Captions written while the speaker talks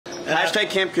Hashtag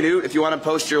Camp Knut if you want to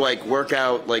post your like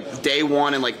workout like day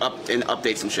one and like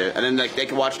updates and shit, and then like they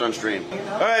can watch it on stream.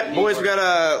 All right, boys, we got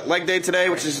a leg day today,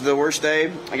 which is the worst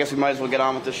day. I guess we might as well get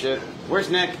on with this shit. Where's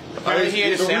Nick? Apparently he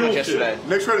ate a sandwich yesterday.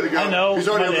 Nick's ready to go. I know.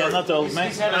 Mariana told me.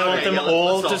 I want them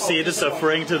all to see the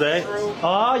suffering today.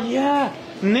 Oh yeah,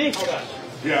 Nick.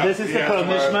 Yeah, this is the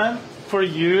punishment for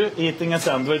you eating a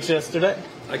sandwich yesterday.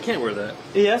 I can't wear that.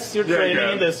 Yes, you're training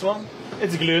in this one.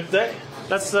 It's glute day.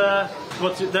 That's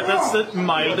that's the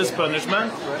mildest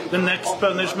punishment. The next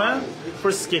punishment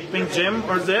for skipping gym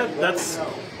or that's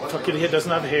fucking he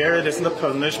doesn't have hair. It isn't a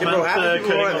punishment.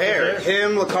 Cutting off hair.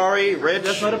 Him, Lacari, Rich.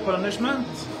 That's not a punishment.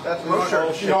 That's no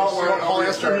shirt.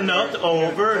 Not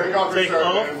over. Take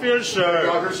off your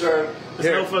shirt.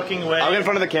 There's no fucking way. I'll get in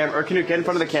front of the camera. Or can you get in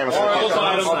front of the camera?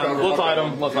 We'll fight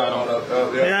him.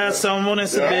 Yeah, someone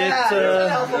is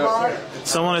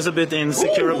a bit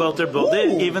insecure about their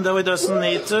body, even though he doesn't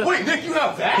need to. Wait, Nick, you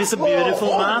have that? He's a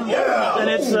beautiful man, and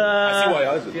it's. I see why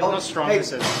I feel how strong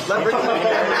this is.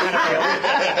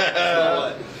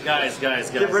 Guys.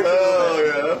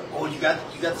 Oh, you got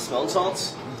the smelling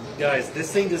salts? Guys, this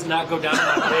thing does not go down in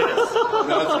my potatoes.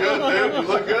 No, it's good, dude. You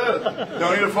look good.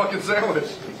 Don't eat a fucking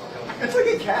sandwich. It's like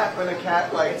a cat when a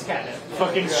cat like It's catnip.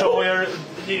 Fucking show your.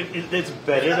 It's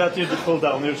better that you pull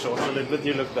down your shorts a little bit.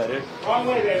 You look better. Wrong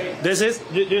way, baby. This is.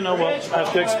 Do you know what? I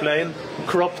have to explain.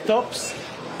 Crop tops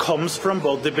comes from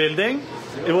bodybuilding.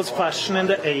 It was fashion in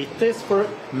the 80s for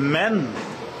men.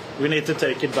 We need to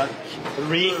take it back.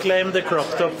 Reclaim the crop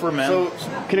top for men. So,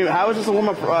 Knut, how is this a warm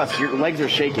up for us? Your legs are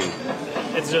shaking.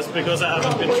 It's just because I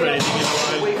haven't been training in a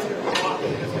while.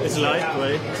 It's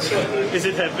lightweight. Is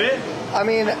it heavy? I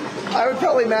mean, I would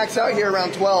probably max out here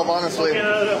around 12, honestly.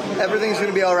 Everything's going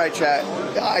to be all right, chat.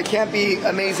 I can't be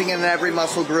amazing in every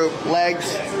muscle group.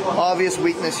 Legs, obvious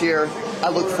weakness here. I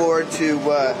look forward to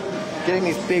getting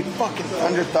these big fucking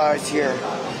thunder thighs here.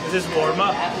 Is this warm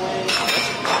up?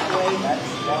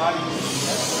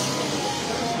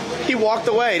 He walked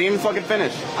away. He didn't even fucking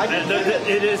finish.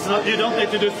 It is not. You don't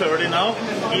need to do 30 now.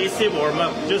 Easy warm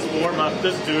up. Just warm up.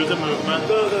 Just do the movement.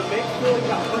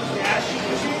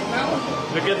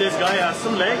 Look at this guy has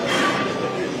some leg.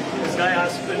 This guy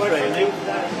has been training.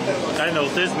 I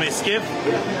noticed Mizkif.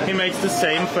 He makes the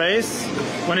same face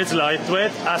when it's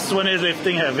lightweight as when he's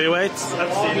lifting heavyweights.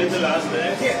 I've seen it the last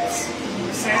day.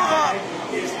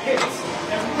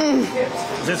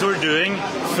 Since we're doing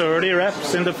 30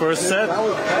 reps in the first set,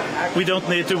 we don't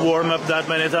need to warm up that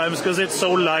many times because it's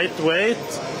so lightweight.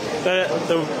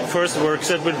 The first work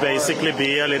set would basically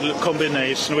be a little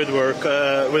combination with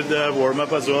warm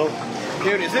up as well.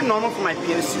 Dude, is it normal for my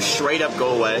penis to straight up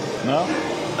go away? No.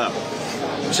 Oh.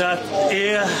 Chat,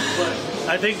 yeah.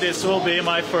 I think this will be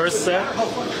my first set.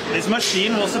 This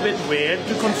machine was a bit weird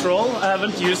to control. I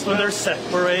haven't used when they're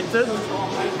separated.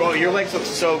 Bro, your legs look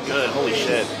so good. Holy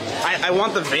shit. I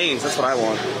want the veins. That's what I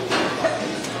want.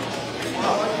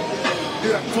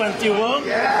 21.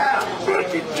 Yeah!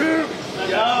 52!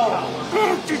 Yeah.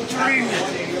 53!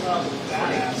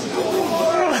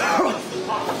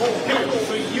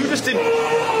 So you just did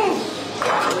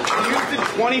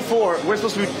 24. We're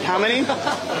supposed to be how many? I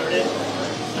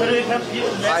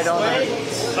don't know.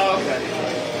 Oh, okay.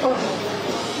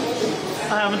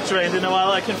 I haven't trained in a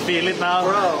while. I can feel it now.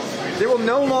 Bro, there will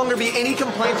no longer be any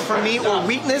complaints from me or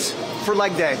weakness for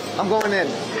leg day. I'm going in.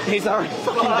 He's already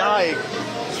fucking dying.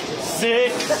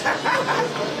 6.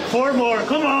 4 more.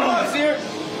 Come on.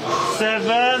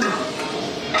 7.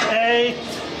 8.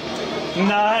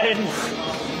 9.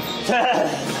 10.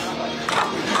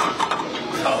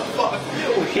 Oh, fuck.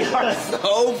 We are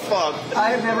so fucked. I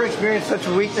have never experienced such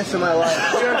weakness in my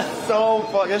life. We are so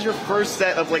fucked. That's your first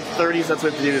set of like 30 sets we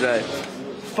have to do today.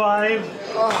 5.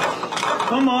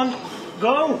 Come on.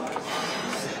 Go.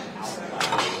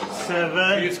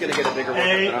 7. You're just going to get a bigger one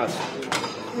than us.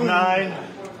 9.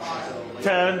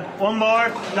 10. One more.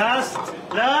 Last.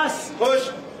 Push.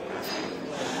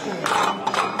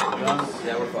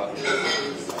 Yeah, we're fucked.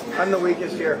 I'm the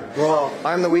weakest here. Bro.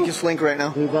 I'm the weakest link right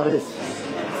now. 8.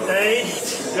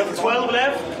 You have 12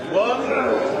 left. 1,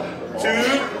 2,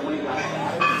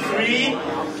 3,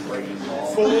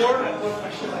 4,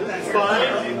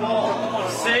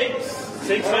 5, 6.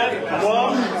 6 left.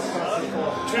 1,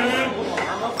 2,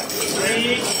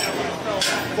 3,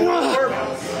 4,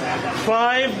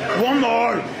 5. One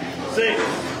more. 6.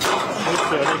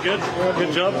 That's good.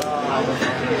 Good job.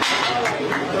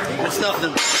 It's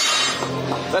nothing.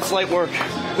 That's light work.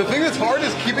 The thing that's hard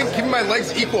is keeping my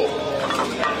legs equal.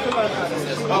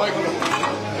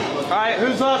 Alright,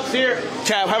 who's up? Sear.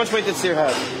 Chad, how much weight did Sear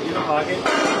have?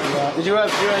 Did you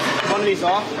have one of these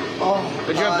off? Oh,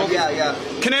 Did you have both? Yeah.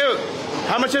 Knut,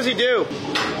 how much does he do?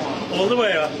 All the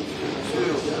way up.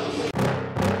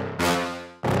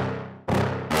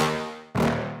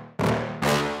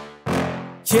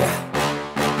 Yeah.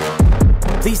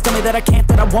 Please tell me that I can't,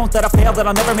 that I won't, that I fail, that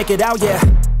I'll never make it out, yeah.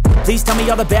 Please tell me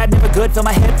all the bad, never good, fill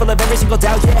my head full of every single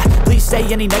doubt, yeah. Please say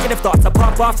any negative thoughts, I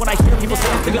pop off when I hear people say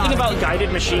The good thing about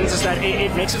guided machines is that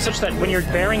it makes it such that when you're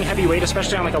bearing heavy weight,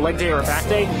 especially on like a leg day or a back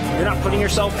day, you're not putting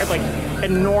yourself at like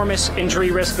enormous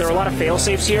injury risk. There are a lot of fail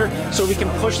safes here, so we can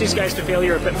push these guys to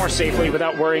failure a bit more safely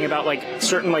without worrying about like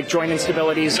certain like joint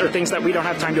instabilities or things that we don't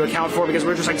have time to account for, because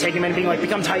we're just like taking them and being like,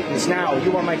 become titans now,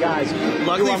 you are my guys.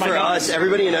 Luckily for us,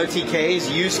 everybody in OTK is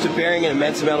used to bearing an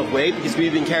immense amount of weight because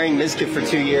we've been carrying Mizkif for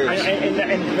 2 years. And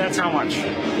that's how much,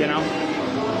 you know?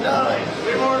 9,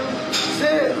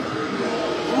 10,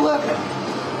 11,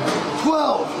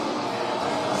 12,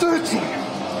 13,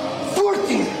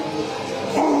 14.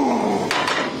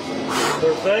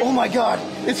 Perfect. Oh my god,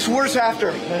 it's worse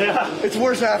after. Yeah. It's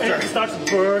worse after. It starts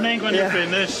burning when you're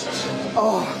finished.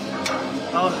 Oh.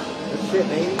 Shit,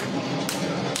 baby.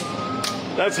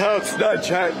 That's how it's done,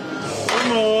 chat.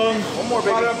 Come on. One more,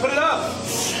 baby. Put it up.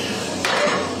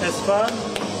 It's fun.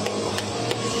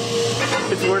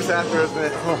 It's worse after, isn't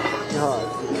it? Oh god.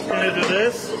 Can you do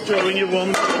this? Showing you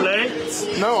one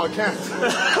plate? No, I can't.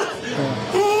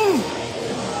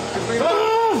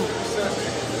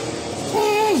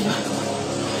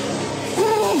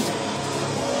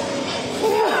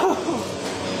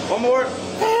 One more.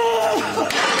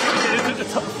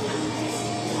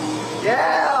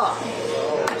 Yeah!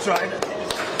 Try it.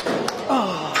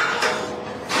 Oh.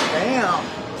 Damn.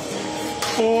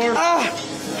 4,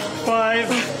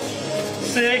 5,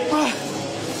 6,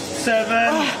 7,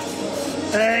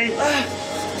 8,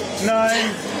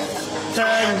 9,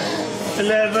 10,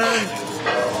 11,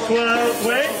 12.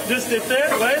 Wait, just sit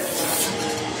there. Wait.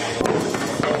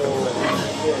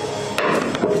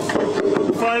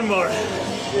 5 more.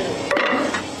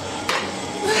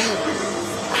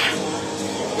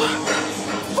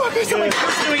 Fuck, it's like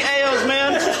Doing AOs,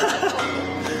 man.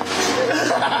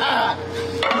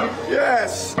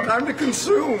 Yes, time to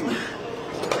consume.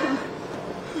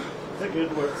 That's a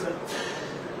good work set.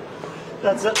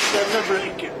 That's a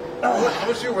break. How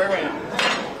much do you weigh right now?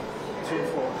 2,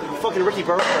 4. Fucking Ricky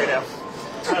Berwick right now.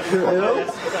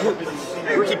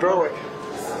 Ricky Berwick.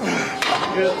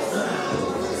 Good.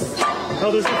 How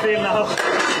does it feel now?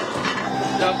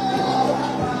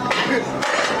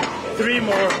 3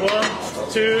 more.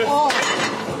 1, 2.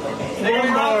 1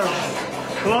 more.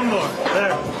 1 more.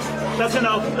 There. That's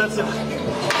enough. That's it.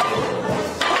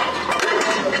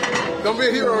 Don't be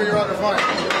a hero when you're out to fight.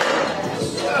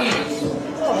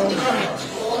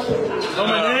 How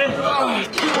many?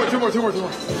 Two more.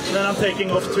 Then I'm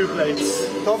taking off 2 plates.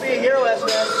 Don't be a hero,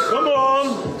 S-Man. Come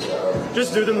on!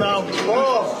 Just do them now.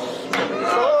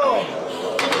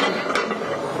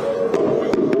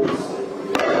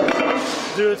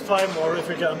 Do it 5 more if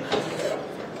we can.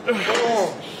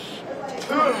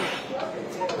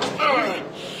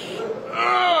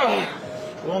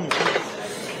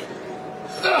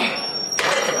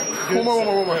 One more.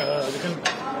 One more.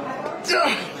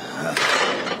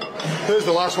 This is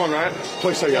the last one, right?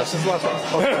 Please say yes. This is the last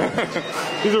one. Okay.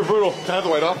 These are brutal. Can I have the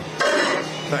weight off?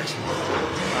 Thanks. All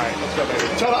right, let's go,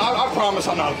 baby. Chad, I promise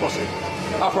I'm not a pussy.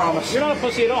 I promise. You're not a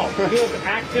pussy at all. You have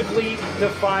actively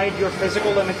defied your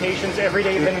physical limitations every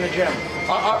day you've been in the gym.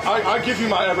 I give you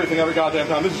my everything every goddamn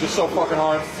time. This is just so fucking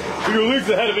hard. Your league's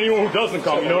ahead of anyone who doesn't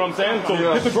come, you know what I'm saying? So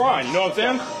get the grind, you know what I'm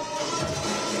saying?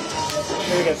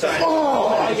 Here we go, son.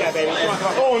 Oh, yeah, baby. Come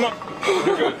on. Oh, no.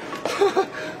 You're good.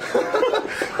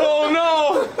 Oh,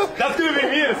 no. That's going to be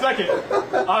me in a second.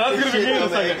 That's going to be me in a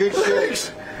second. Good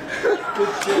shit.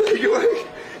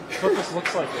 What this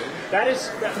looks like.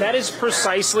 That is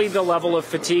precisely the level of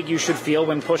fatigue you should feel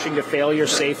when pushing to failure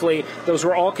safely. Those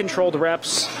were all controlled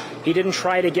reps. He didn't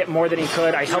try to get more than he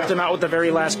could. I helped him out with the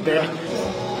very last bit.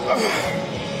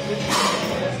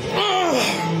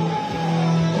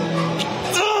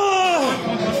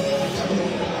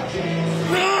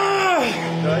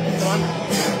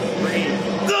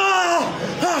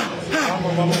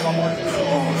 One more.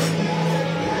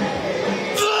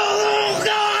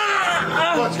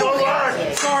 Let's go,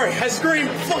 Ryan. Sorry, I screamed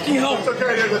fucking help. It's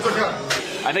okay, dude. It's okay.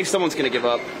 I think someone's gonna give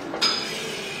up.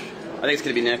 I think it's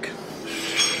gonna be Nick.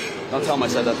 Don't tell him I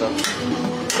said that though.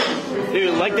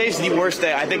 Dude, leg day's the worst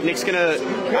day. I think Nick's gonna.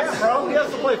 Yeah, bro, he has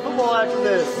to play football after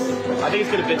this. I think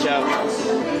he's gonna bitch out.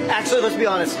 Actually, let's be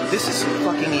honest. This is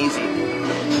fucking easy.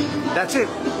 That's it.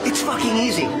 It's fucking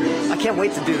easy. I can't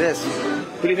wait to do this.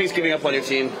 Who do you think's giving up on your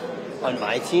team? On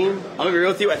my team, I'm gonna be real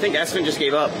with you. I think Espen just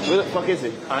gave up. Where the fuck is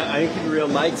he? I can be real.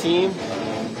 My team,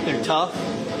 they're tough.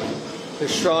 They're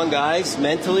strong guys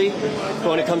mentally, but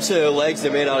when it comes to their legs,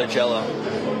 they're made out of jello.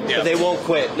 Yeah. But they won't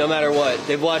quit, no matter what.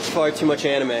 They've watched far too much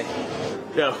anime.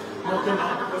 Yo.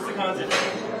 What's the content?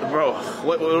 Bro,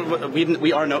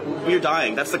 we are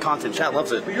dying. That's the content. Chat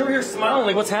loves it. You're over here smiling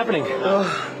like what's happening?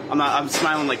 I'm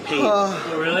smiling like pain.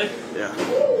 Oh, really? Yeah.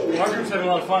 Our group's having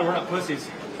a lot of fun. We're not pussies.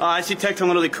 I see Tectone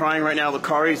literally crying right now.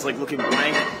 Lacari's like looking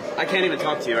blank. I can't even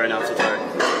talk to you right now. I'm so tired.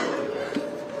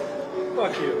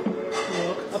 Fuck you.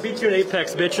 I'll beat you in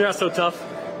Apex, bitch. You're not so tough.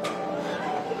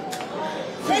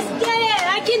 Let's get it!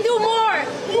 I can do more!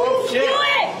 Oh, shit. Do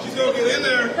it! She's gonna get in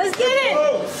there. Let's get it!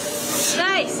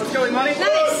 Nice! Let's go, money.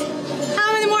 Nice!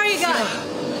 How many more you got?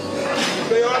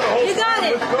 Stay on the whole You got time.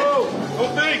 it! Let's go! Go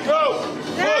big, go!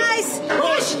 Nice!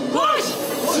 Push! Push!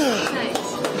 Nice.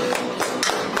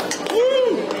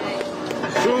 Woo!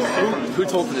 Who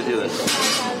told you to do this?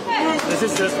 This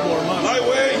is just warm up.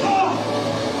 Lightweight!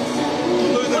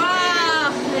 Look at Wow!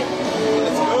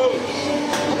 Let's go!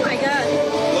 Oh my god.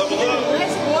 Level up!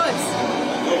 Nice quads.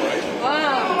 All right.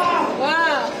 Wow!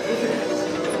 Wow!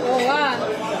 Oh wow!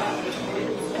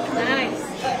 Nice.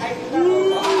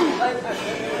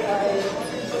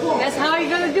 That's how you're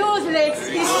gonna do it, Lex.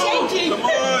 He's shaking. Come on,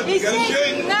 He's you gotta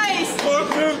shaking. shake. Nice. Come on,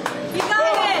 Knut. You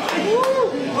got it.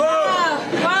 Wow!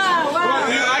 Wow! Wow!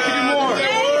 Yeah, I can do more.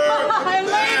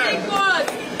 Amazing quads.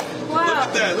 Look Wow! at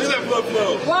that. Look at that blood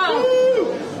flow. Wow!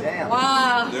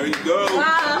 Wow! There you go.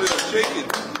 Wow. Look at that shaking.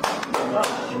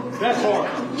 That's hard.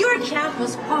 Your calf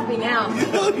was popping out.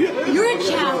 Your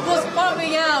calf was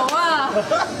popping out. Wow!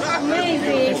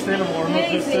 Amazing. Still warm up.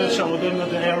 Just to show them that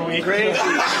they are weak. Crazy.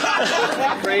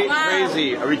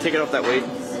 Crazy. Are we taking off that weight?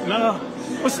 No.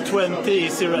 It was 20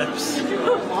 easy reps.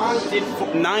 Did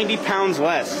 90 pounds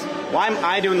less. Why am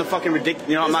I doing the fucking ridiculous?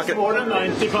 You know, I'm not This is gonna. more than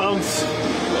 90 pounds.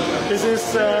 This is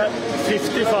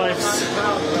 55s.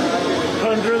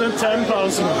 110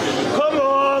 pounds more. Come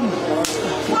on!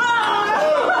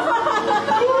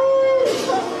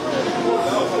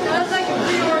 That was like a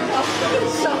pre-workout.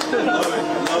 Love it.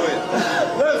 Love it.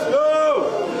 Let's go.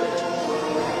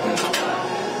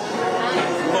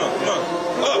 Come on, come on.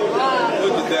 Up.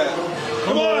 Look at that.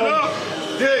 Come on, up.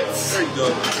 Dicks. There you go.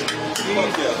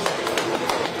 Fuck yeah.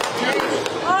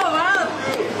 Oh wow!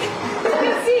 You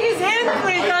can see his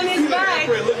handprint on his back.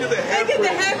 Look at the handprint. Look at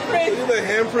the handprint. Look at the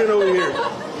handprint over here.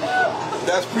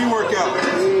 That's pre-workout.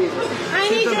 I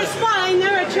need your spot. I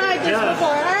never tried this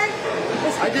before, right?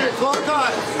 I did it 12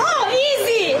 times. Oh,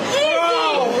 easy! Easy!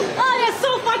 Wow. Oh, that's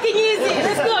so fucking easy.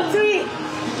 Let's go. 3,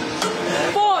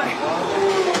 4.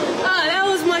 Oh, that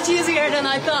was much easier than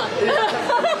I thought.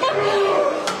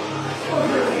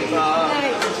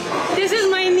 Nice. This is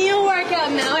my new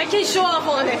workout now. I can show off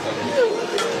on it.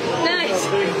 Nice.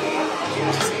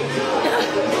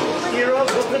 Erobb,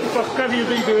 what the fuck have you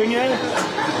been doing here?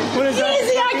 What is that?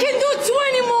 Easy. I can do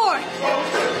 20 more.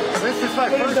 This is my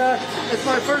first. It's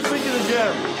my first week in the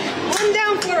gym. I'm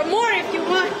down for more if you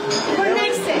want. For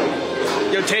next day.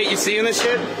 Yo, Tate, you seeing this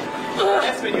shit?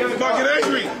 Fucking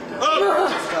angry.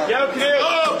 Up. Yo, kid.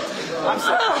 Up. I'm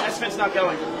sorry. Espen's not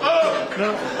going. Up.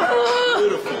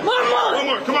 Beautiful. One more. One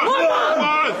more. Come on. One more. Come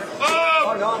on. Up.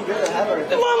 One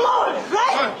more.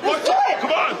 Right? Let's do it.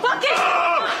 Come on. Fuck it.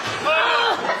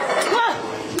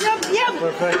 Yep.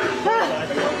 Perfect.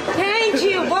 Thank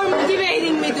you for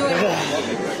motivating me to it.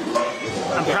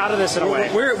 I'm proud of this in a way.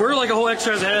 We're like a whole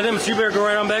exercise ahead of them, so you better go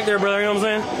right on back there, brother. You know what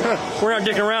I'm saying? We're not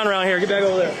dicking around here. Get back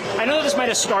over there. I know that this might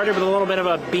have started with a little bit of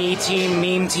a B team,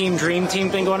 meme team, dream team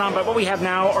thing going on, but what we have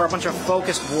now are a bunch of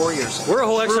focused warriors. We're a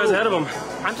whole exercise ahead of them.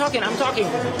 I'm talking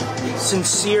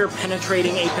sincere,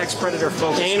 penetrating apex predator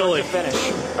focus. Anally. Start to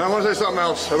finish. And I want to say something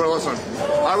else. Everybody listen.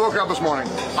 I woke up this morning.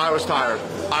 I was tired.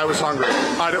 I was hungry.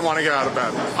 I didn't want to get out of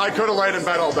bed. I could have laid in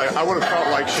bed all day. I would have felt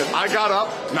like shit. I got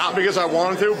up, not because I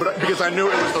wanted to, but because I knew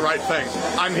it was the right thing.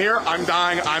 I'm here, I'm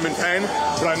dying, I'm in pain,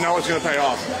 but I know it's going to pay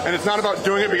off. And it's not about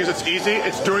doing it because it's easy,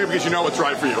 it's doing it because you know what's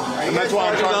right for you. And that's why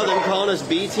I'm Talking talking about them calling us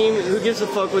B team. Who gives a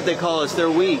fuck what they call us? They're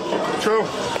weak. True.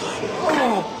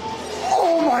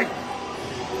 Oh my.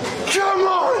 Come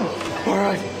on! All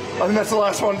right. I think that's the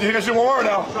last one. Do you guys do one more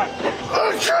now? Right.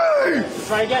 Okay!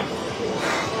 Try again.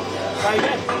 Try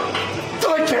again.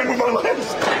 I can't move my legs.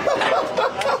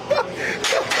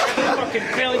 Fucking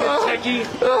failing at techie.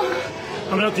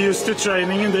 I'm not used to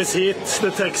training in this heat.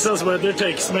 The Texas weather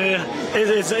takes me.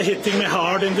 It's hitting me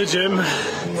hard in the gym.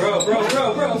 Bro.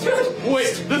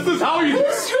 Wait, this is how you.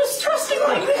 Who's trusting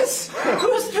like this?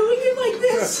 Who's doing it like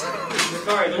this?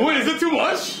 Wait, is it too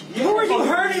much? Who are you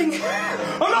hurting?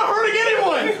 I'm not hurting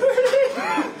anyone!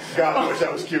 God, I wish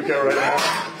that was QK right now.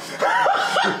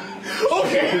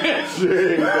 Okay.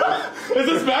 Is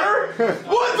this better?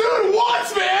 What, dude?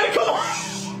 What, man? Come on.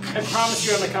 I promise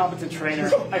you I'm a competent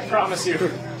trainer. I promise you.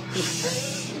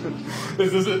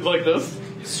 Is it like this?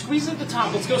 Squeeze at the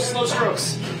top. Let's go slow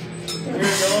strokes. You're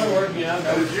going, working out.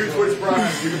 And if you switch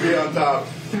Brian, you can be on top.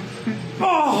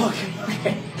 Oh,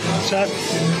 okay. Chat,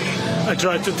 I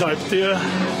tried to type to you,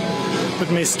 but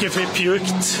Mizkif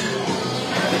puked.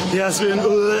 He has been...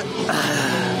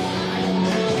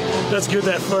 That's good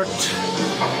effort.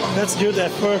 That's good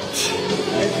effort.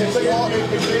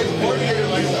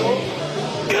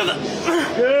 Good.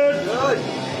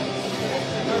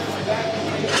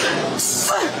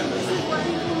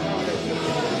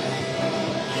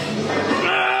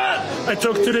 I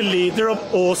talked to the leader of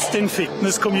Austin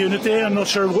fitness community. I'm not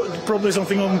sure, probably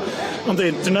something on the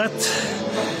internet,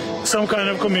 some kind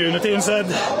of community, and said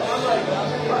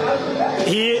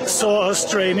he saw us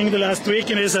training the last week,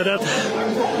 and he said that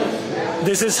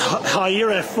this is higher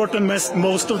effort than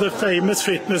most of the famous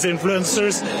fitness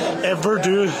influencers ever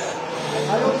do.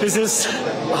 This is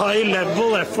high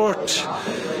level effort,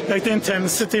 like the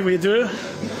intensity we do.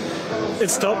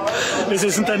 It's top. This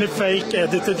isn't any fake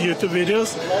edited YouTube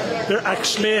videos. They're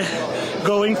actually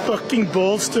going fucking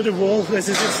balls to the wall. This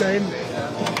is insane.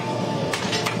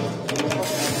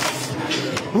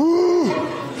 Woo!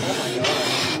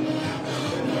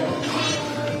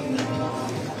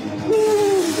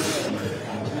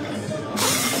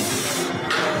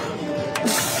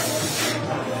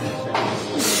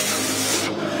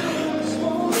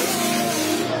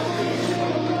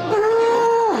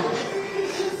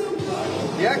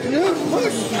 Yeah, Knut,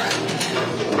 push.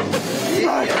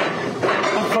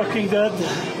 I'm fucking dead.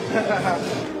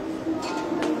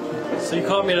 So you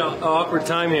caught me at an awkward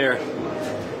time here.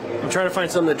 I'm trying to find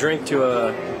something to drink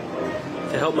to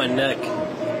help my neck,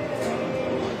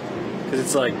 because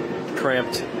it's like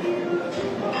cramped.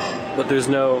 But there's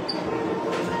no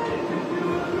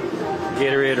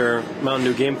Gatorade or Mountain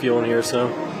Dew Game Fuel in here,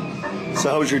 so. So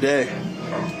how was your day?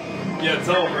 Yeah, it's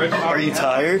all right. Are you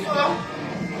tired?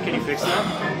 Can you fix that?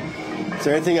 Is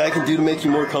there anything I can do to make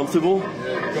you more comfortable?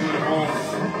 Yeah, coming home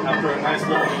after a nice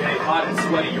long day, hot and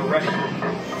sweaty, you're ready.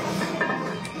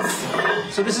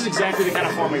 So this is exactly the kind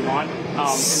of form we want.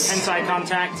 Intense eye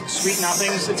contact, sweet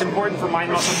nothings. It's important for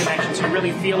mind-muscle connection, so you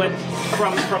really feel it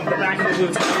from the back of the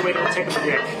glutes all the way to the tip of the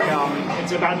dick.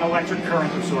 It's about an electric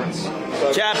current of sorts.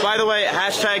 Chat, by the way,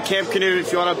 hashtag Camp Knut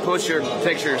if you want to post your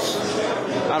pictures.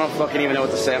 I don't fucking even know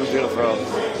what to say. I'm just going to throw up.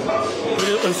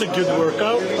 It's a good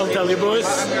workout, I'll tell you boys.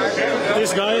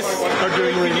 These guys are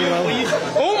doing really well.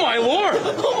 Oh my lord!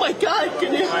 Oh my god,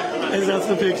 can you? Is that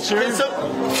the picture?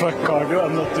 Fuck cardio,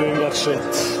 I'm not doing that shit.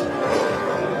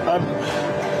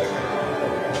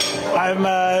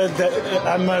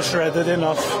 I'm shredded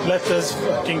enough. Let those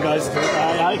fucking guys do it.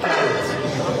 I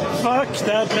can't. Fuck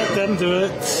that, let them do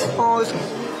it. Oh,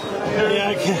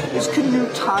 Yeah, is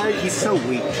Knut tired? He's so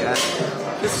weak, Chad.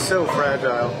 This is so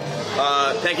fragile.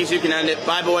 Thank you, so you can end it.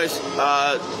 Bye, boys.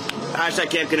 Hashtag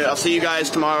Camp Knut. I'll see you guys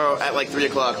tomorrow at like 3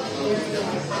 o'clock.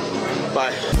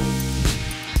 Bye.